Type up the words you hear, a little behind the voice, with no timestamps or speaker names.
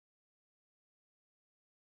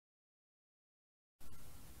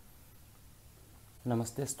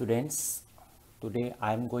Namaste students. Today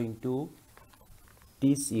I am going to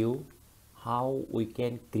teach you how we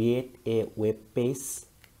can create a web page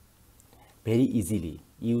very easily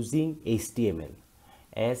using HTML.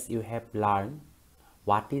 As you have learned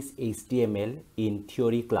what is HTML in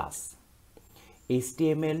theory class.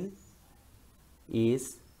 HTML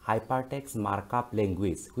is hypertext markup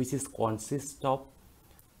language which is consists of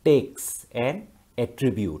text and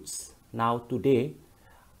attributes. Now today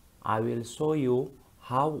I will show you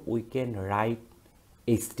how we can write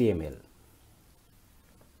HTML.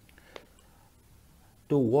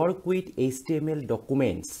 To work with HTML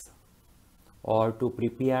documents or to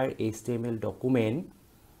prepare HTML document,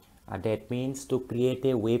 that means to create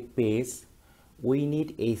a web page, we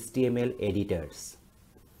need HTML editors.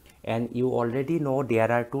 And you already know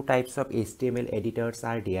there are two types of HTML editors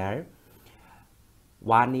are there.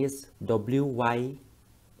 One is WYSIWYZ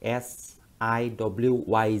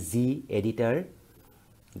editor.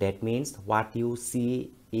 That means what you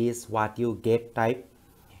see is what you get type.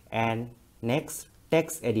 And next,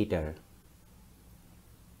 text editor.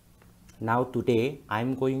 Now today I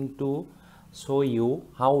am going to show you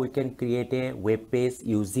how we can create a web page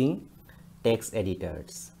using text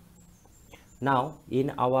editors. Now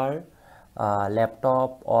in our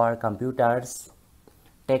laptop or computers,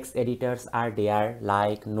 text editors are there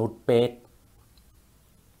like Notepad,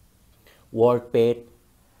 WordPad,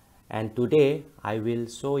 and today I will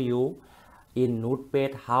show you in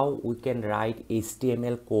Notepad how we can write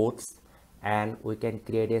HTML codes and we can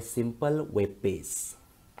create a simple web page.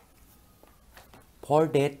 For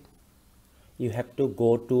that, you have to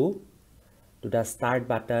go to the start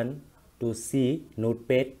button to see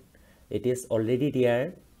Notepad. It is already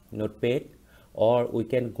there, Notepad, or we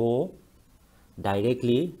can go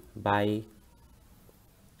directly by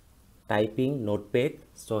typing Notepad.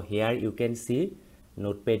 So here you can see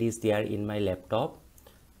Notepad is there in my laptop.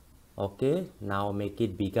 Okay, now make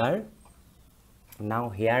it bigger. Now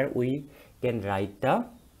here we can write the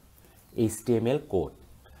HTML code.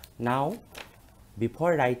 Now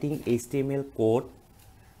before writing HTML code,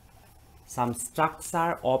 some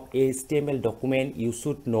structure of HTML document you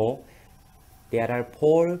should know. There are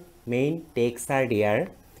four main tags are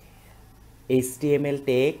there: HTML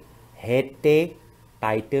tag, head tag,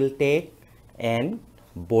 title tag, and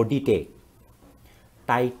body tag.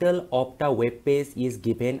 Title of the web page is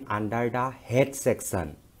given under the head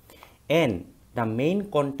section, and the main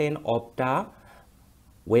content of the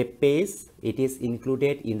web page, it is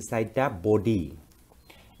included inside the body.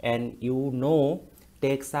 And you know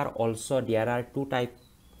tags are also, there are two types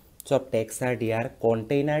of tags are there: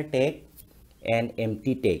 container tag and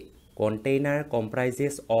empty tag. Container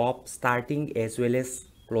comprises of starting as well as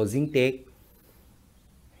closing tag,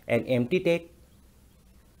 and empty tag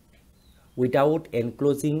without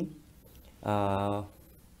enclosing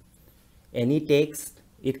any text,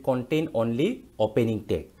 it contain only opening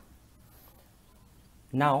tag.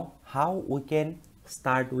 Now how we can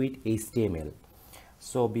start with HTML?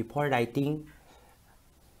 So before writing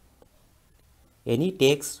any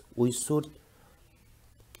text, we should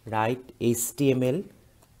write HTML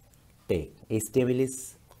tag. HTML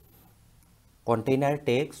is container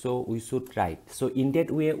tag, so we should write. So in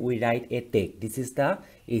that way we write a tag. This is the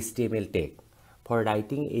HTML tag. For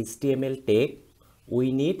writing HTML tag,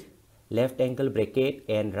 we need left angle bracket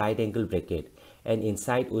and right angle bracket, and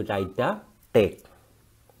inside we write the tag.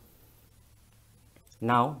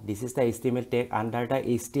 Now this is the HTML tag. Under the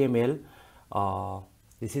HTML,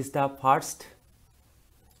 this is the first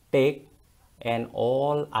tag, and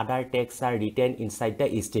all other tags are written inside the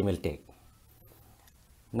HTML tag.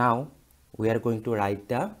 Now we are going to write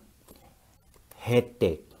the head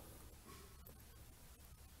tag.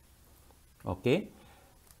 Okay,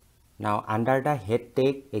 now under the head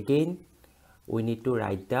tag again we need to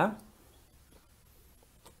write the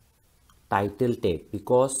title tag,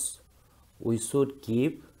 because we should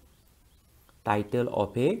give title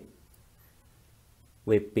of a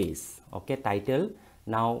web page. Okay, title.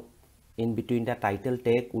 Now in between the title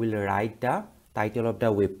tag we will write the title of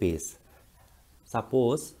the web page.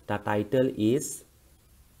 Suppose the title is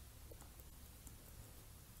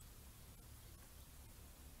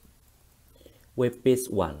web page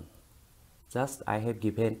 1. Just I have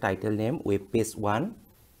given title name web page 1.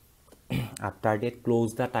 After that,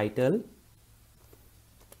 close the title.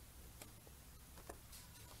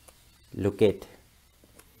 Look at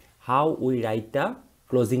how we write the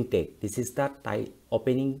closing tag. This is the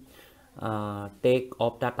opening tag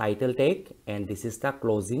of the title tag, and this is the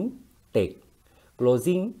closing tag.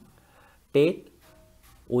 Closing tag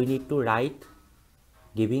we need to write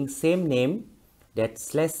giving same name, that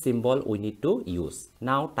slash symbol we need to use.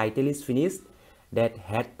 Now title is finished. that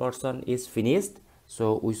head portion is finished,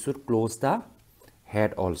 so we should close the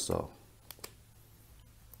head also.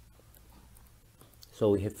 So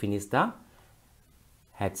we have finished the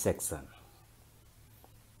head section.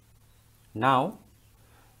 Now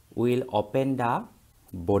we'll open the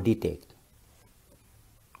body tag,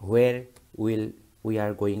 where we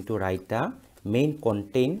are going to write the main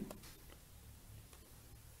content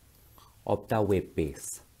of the web page.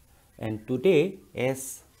 And today,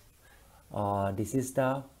 as this is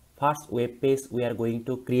the first web page we are going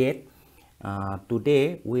to create,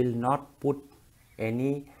 today we will not put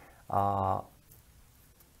any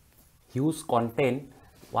huge content.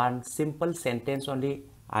 One simple sentence only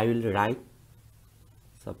I will write.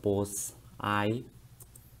 Suppose I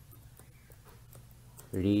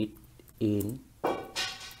read in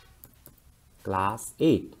class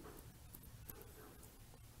 8,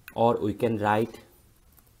 or we can write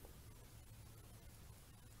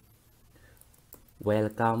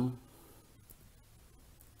welcome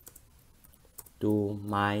to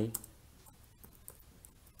my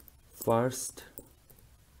first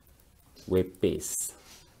web page.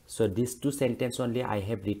 So these two sentences only I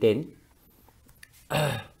have written.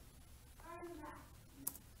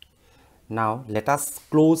 Now let us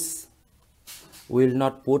close. We will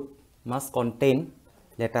not put much content.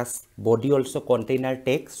 Let us body also container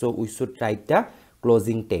tag, so we should write the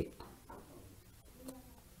closing tag.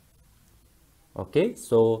 Okay,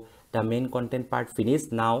 so the main content part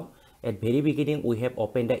finished. Now at very beginning we have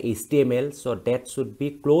opened the HTML, so that should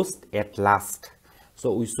be closed at last.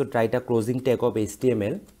 So we should write the closing tag of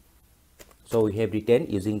HTML. So we have written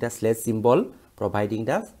using the slash symbol, providing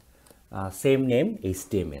the same name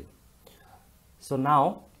HTML. So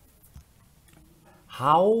now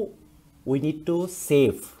how we need to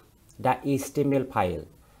save the HTML file,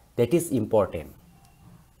 that is important.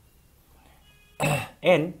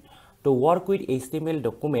 And to work with HTML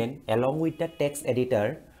document along with the text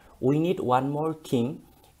editor, we need one more thing.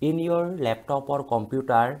 In your laptop or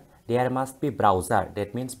computer, there must be browser.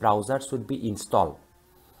 That means browser should be installed,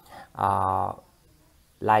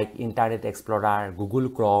 like Internet Explorer, Google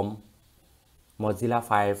Chrome, Mozilla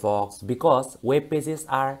Firefox, because web pages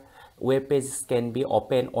can be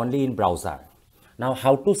opened only in browser. Now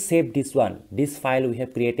how to save this one? This file we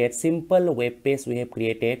have created, simple web page we have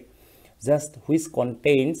created, just which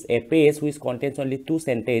contains a page which contains only 2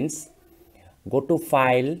 sentences. Go to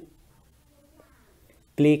file,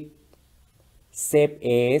 click save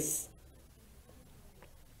as,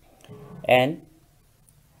 and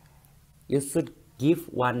you should give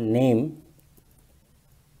one name.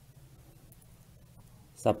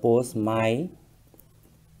 Suppose my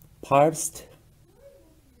first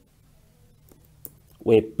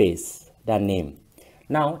web page, the name.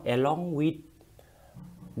 Now along with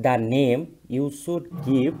the name, you should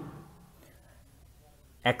give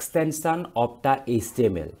extension of the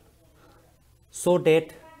HTML, so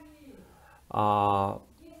that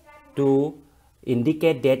to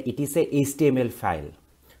indicate that it is a HTML file.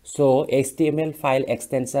 So HTML file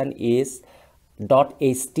extension is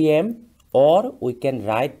 .htm, or we can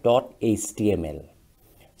write .html.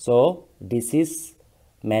 So this is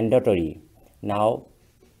mandatory. Now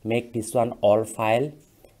make this one all file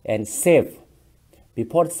and save.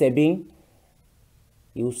 Before saving,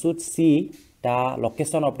 you should see the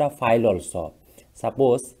location of the file also.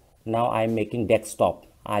 Suppose now I am making desktop,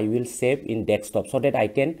 I will save in desktop so that I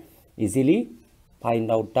can easily find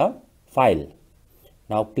out the file.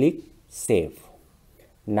 Now click save.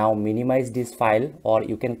 Now minimize this file, or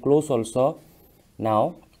you can close also.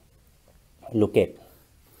 Now look at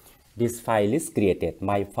this file is created,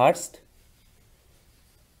 my first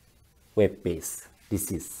web page.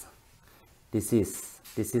 This is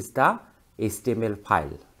the HTML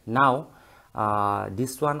file. Now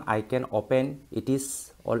this one I can open. It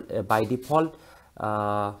is all, by default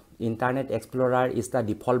Internet Explorer is the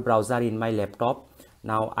default browser in my laptop.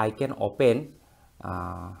 Now I can open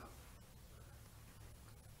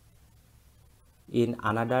in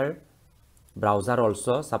another browser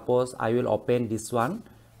also. Suppose I will open this one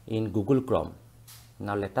in Google Chrome.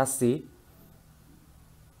 Now let us see.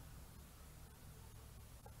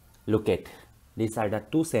 Look at, these are the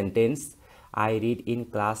 2 sentences. I read in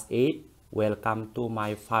class 8, welcome to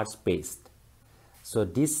my first page. So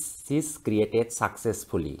this is created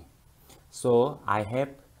successfully. So I have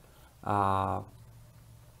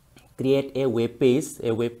create a web page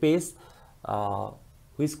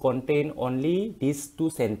which contain only these 2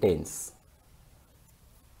 sentences,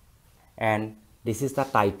 and this is the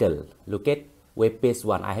title. Look at web page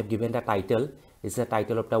 1. I have given the title. This is the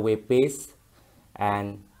title of the web page,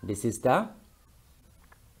 and this is the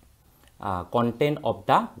content of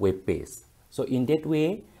the web page. So in that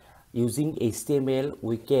way, using HTML,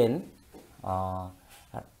 we can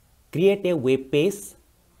create a web page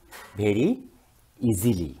very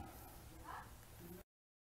easily.